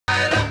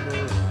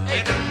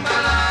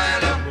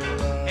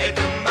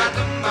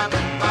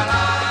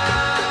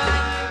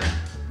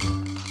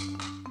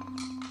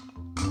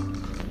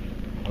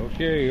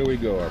Okay, here we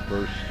go, our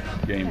first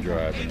game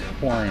drive in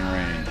pouring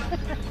rain.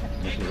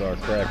 This is our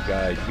crack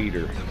guy,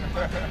 Peter.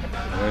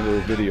 A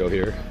little video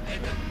here.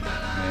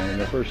 And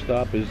the first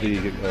stop is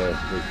the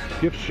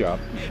gift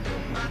shop.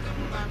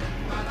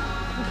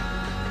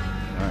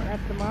 Right.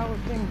 That's the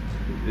marvelous thing.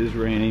 It is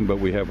raining, but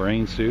we have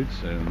rain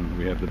suits and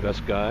we have the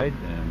best guide.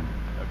 And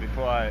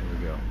here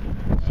we go.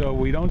 So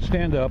we don't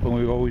stand up and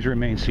we always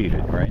remain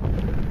seated, right?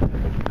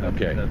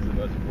 Okay. That's the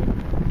most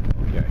important.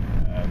 Okay.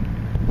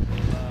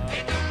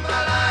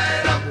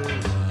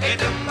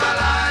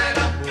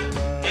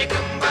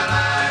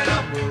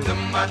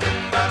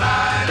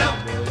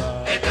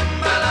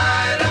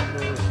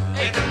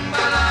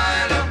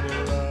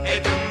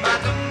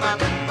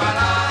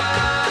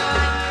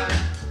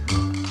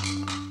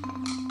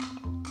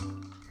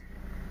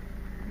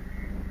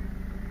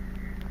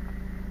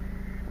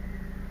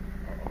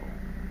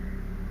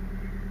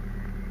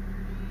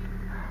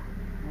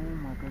 Oh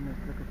my goodness,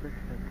 look at this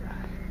big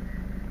guy.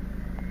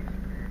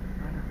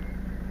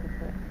 Look at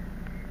this.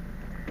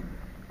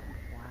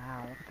 Wow,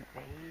 look at the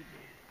baby.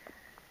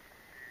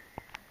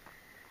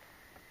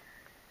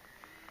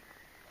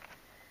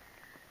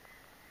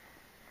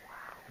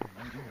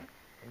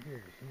 Right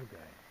here, the single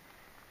guy.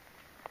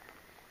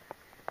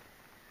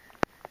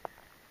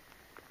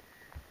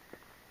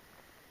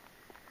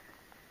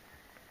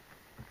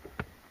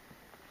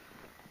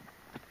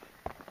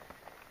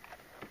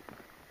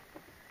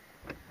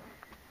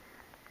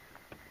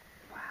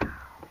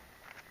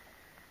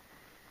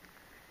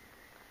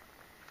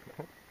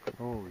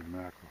 Holy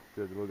mackerel.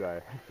 There's a little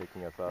guy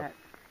picking us up.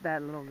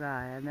 That little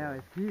guy, I know,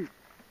 is cute.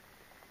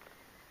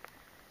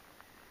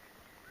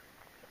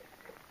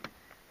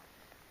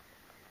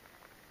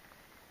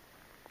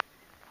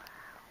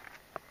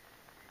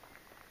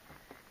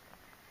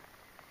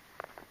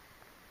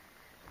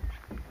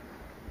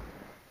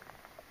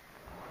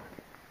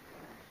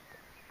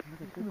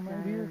 Look at this guy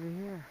over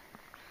here.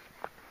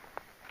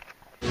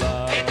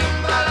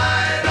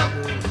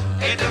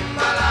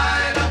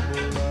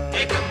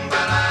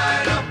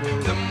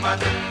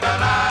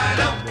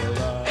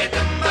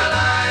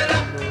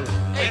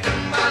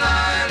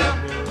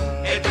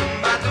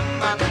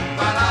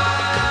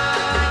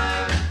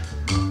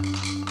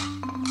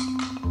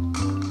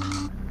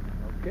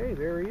 Okay,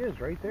 there he is,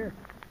 right there.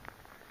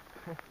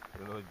 I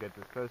don't know who'd get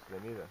this close to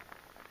them either.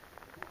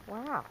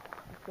 Wow.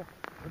 Look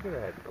at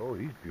that. Oh,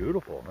 he's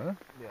beautiful, huh?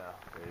 Yeah,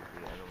 very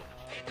pretty animal.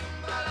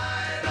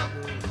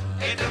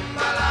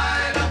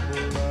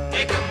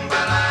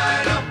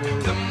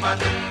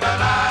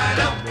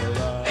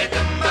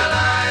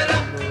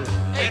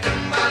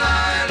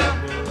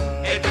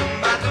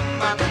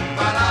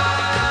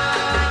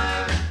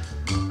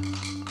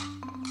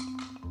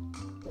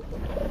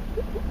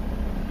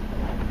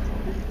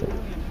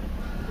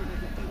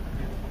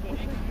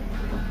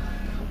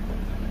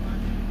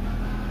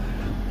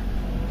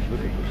 Look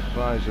at the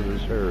size of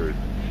this herd.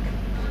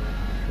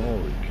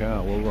 Holy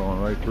cow, we're going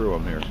right through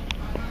them here.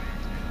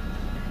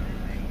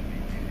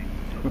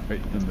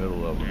 Right in the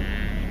middle of them.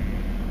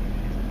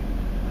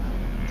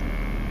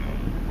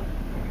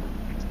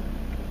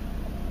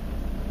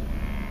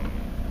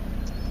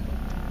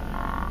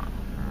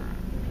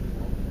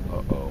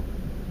 Uh-oh.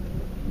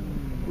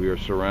 We are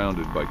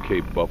surrounded by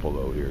Cape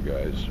Buffalo here,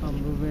 guys. I'll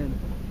move in.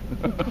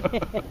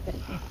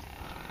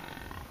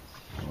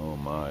 Oh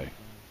my.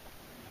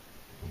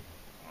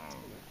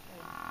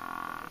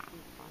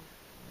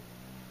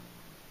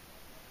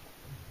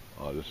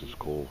 Oh, this is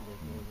cool.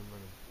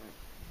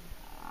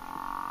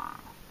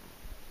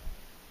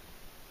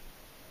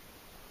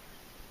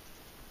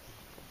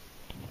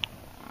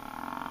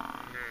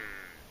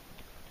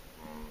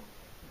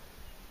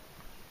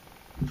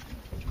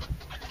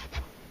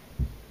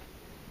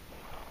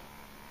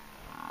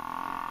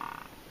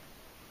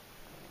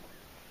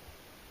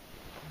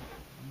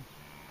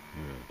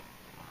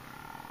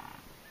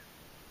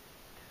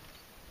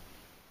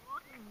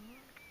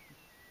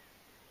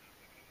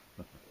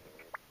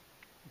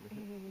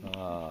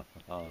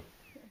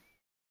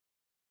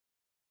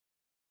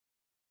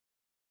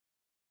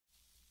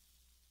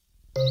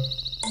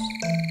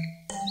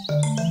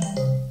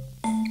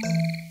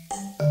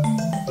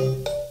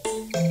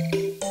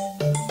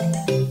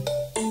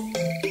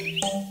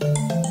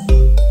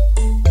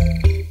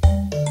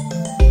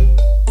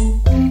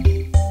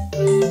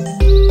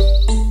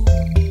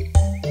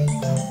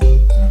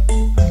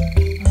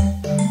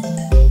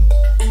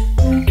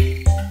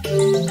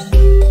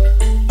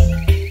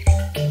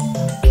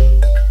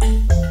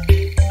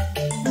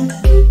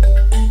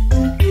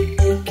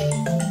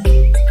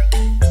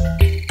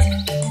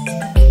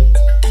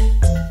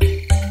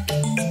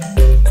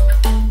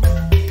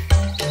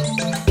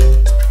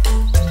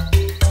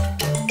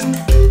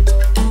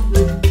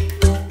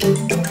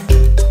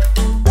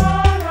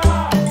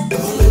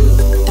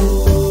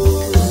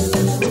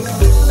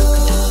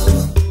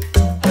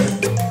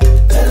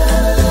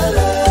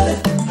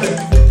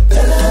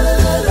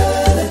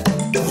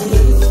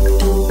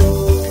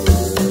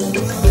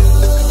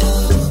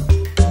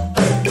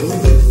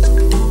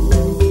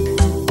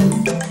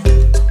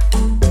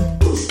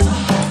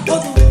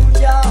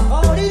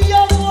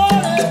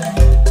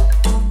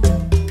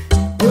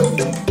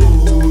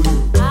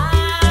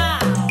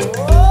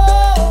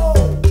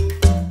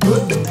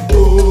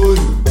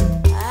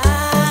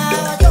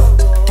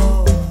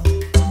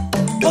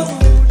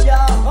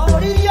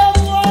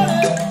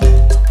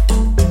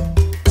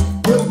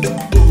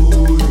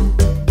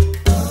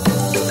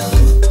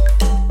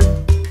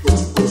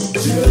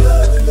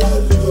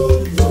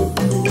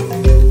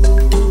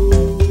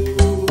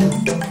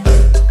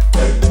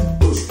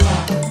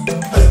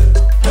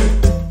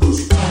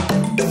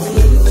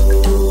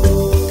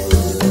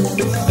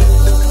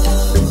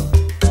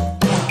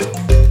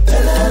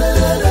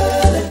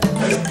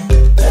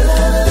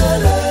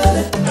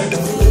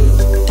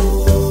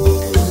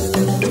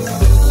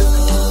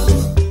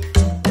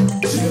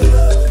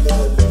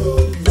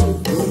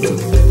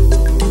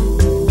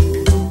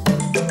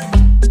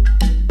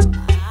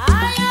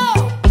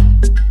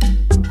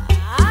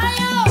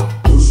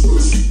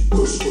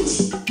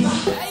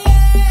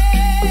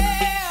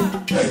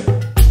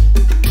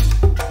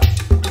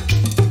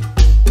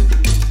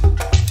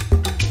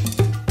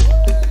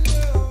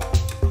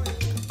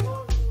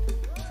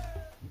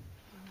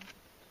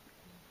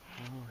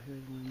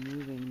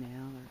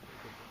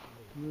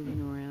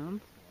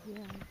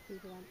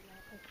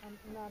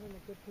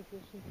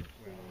 fishing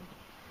machine.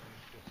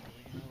 Just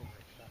lean over,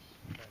 touch.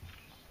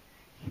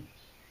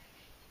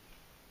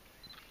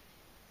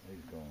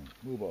 He's going.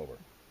 Move over.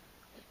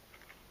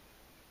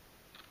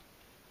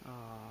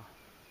 Oh,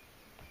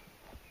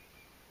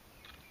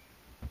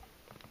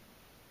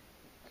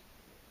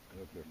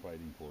 Look, they're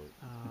fighting for it.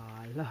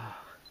 oh, look.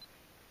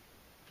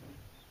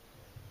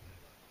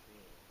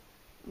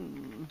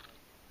 Mm.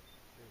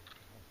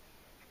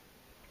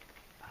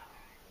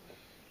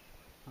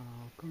 Oh,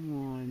 come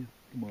on.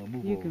 Come on,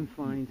 move You over. can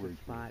find Move a right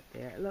spot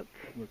there. Look,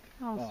 Look.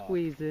 I'll Ah.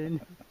 squeeze in.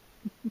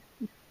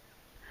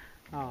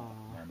 Oh,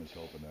 Mama's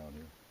helping out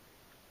here.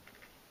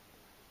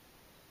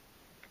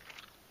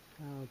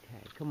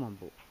 okay. Come on,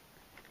 boy.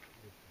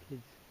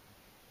 Kids.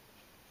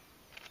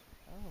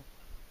 Oh,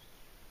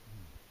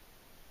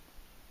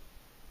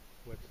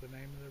 What's the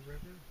name of the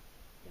river?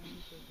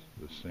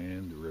 The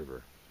Sand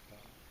River.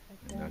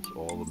 that's And it. that's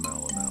all of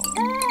Malinala.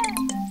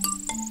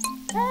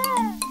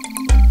 Ah!